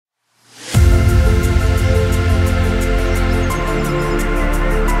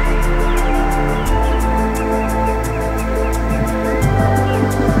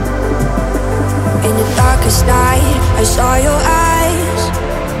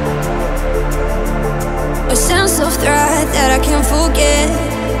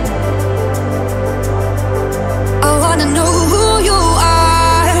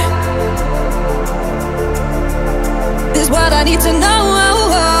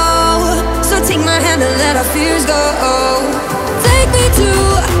our fears go. Take me to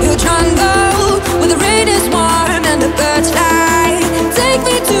your jungle, where the rain is warm and the birds fly. Take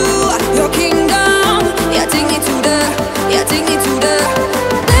me to your kingdom, yeah, take me to the, yeah, take me to the.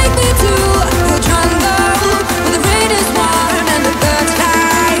 Take me to your jungle, where the rain is warm and the birds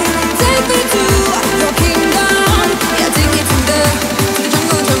fly. Take me to your kingdom, yeah, take me to the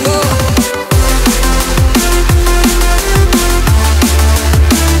jungle, jungle.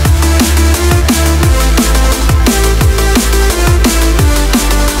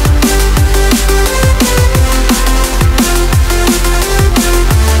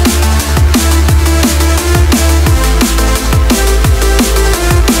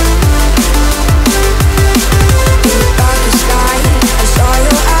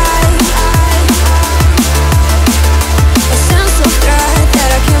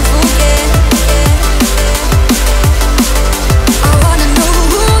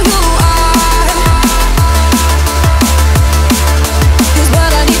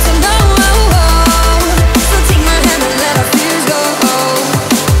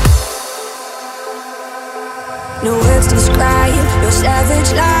 No words to describe your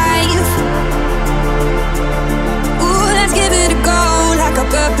savage life. Ooh, let's give it a go like our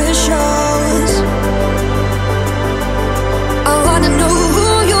purpose shows. I wanna know who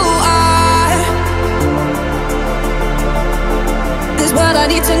you are. This what I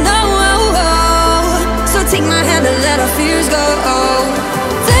need to know. So take my hand and let our fears go.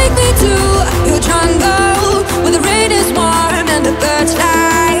 Take me to your jungle, where the rain is warm and the birds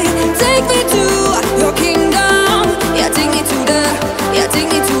fly. Take me to your kingdom. Yeah, take me to the, yeah, take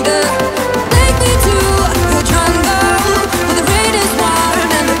me to the. Take me to your jungle, where the rain is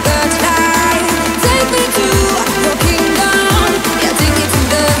warm and the birds fly. Take me to your kingdom, yeah, take me to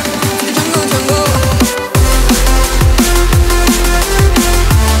the jungle, jungle.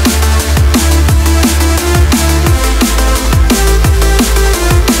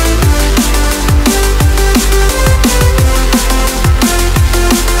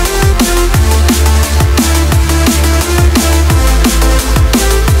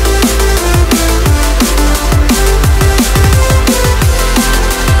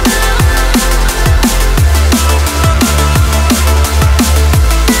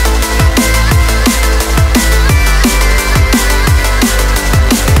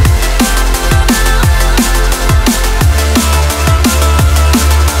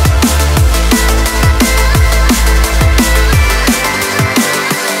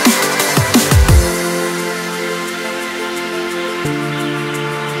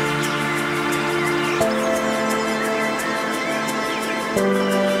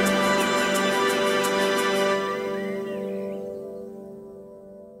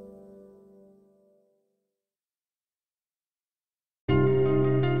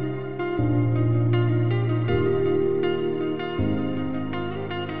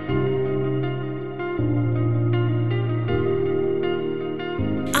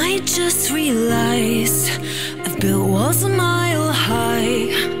 I just realized I've built walls a mile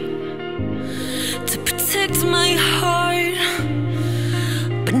high to protect my heart,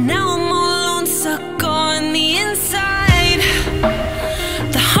 but now I'm all alone, stuck on the inside.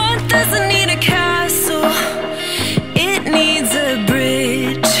 The heart doesn't need a castle, it needs a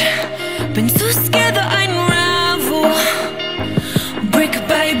bridge. Been too scared that I'd unravel. Brick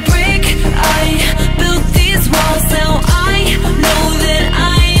by brick, I built these walls. Now I know that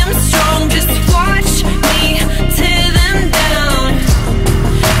I am strong. Just watch me tear them down.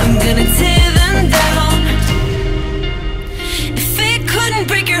 I'm gonna tear them down. If it couldn't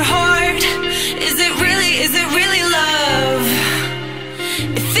break your heart, is it really love?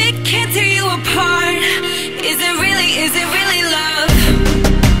 If it can't tear you apart, is it really love?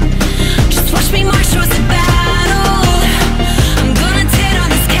 Just watch me march towards the battle. I'm gonna tear down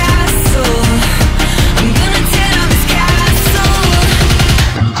this castle. I'm gonna tear down this castle.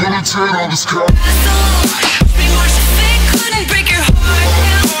 I'm gonna tear down this castle. Watch me march. If it couldn't break your heart,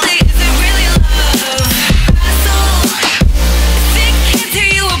 is it really love? Castle. If it can't tear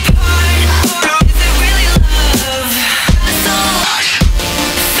you apart, is it really love? Castle.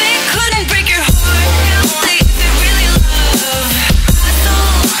 If it couldn't break your heart, is it really love?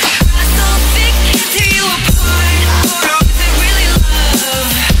 Castle. If it can't tear you apart, is it really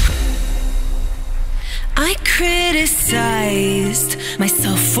love? I criticized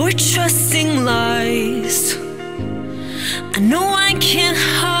myself for trusting lies. I know I can't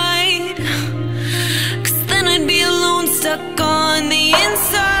hide, 'cause then I'd be alone, stuck on the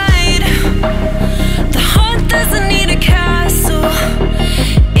inside. The heart doesn't need a castle,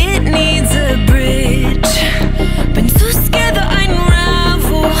 it needs a bridge. Been too scared that I'd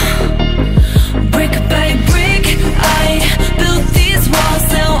unravel. Brick by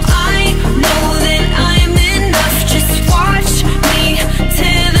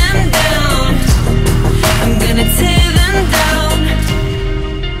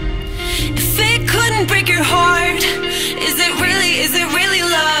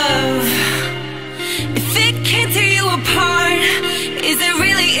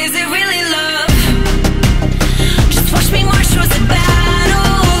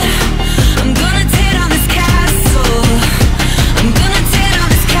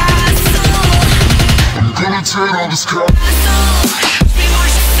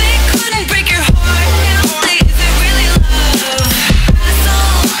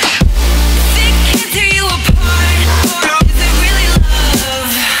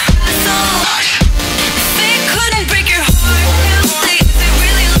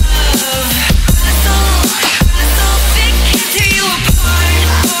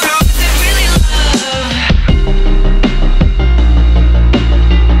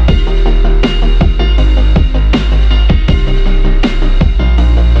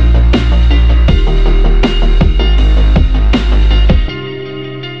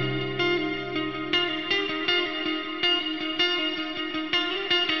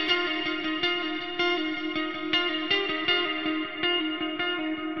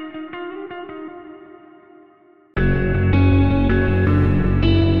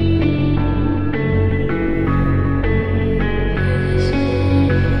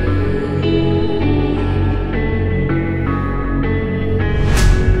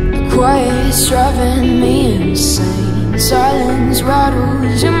driving me insane. Silence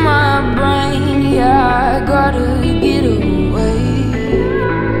rattles in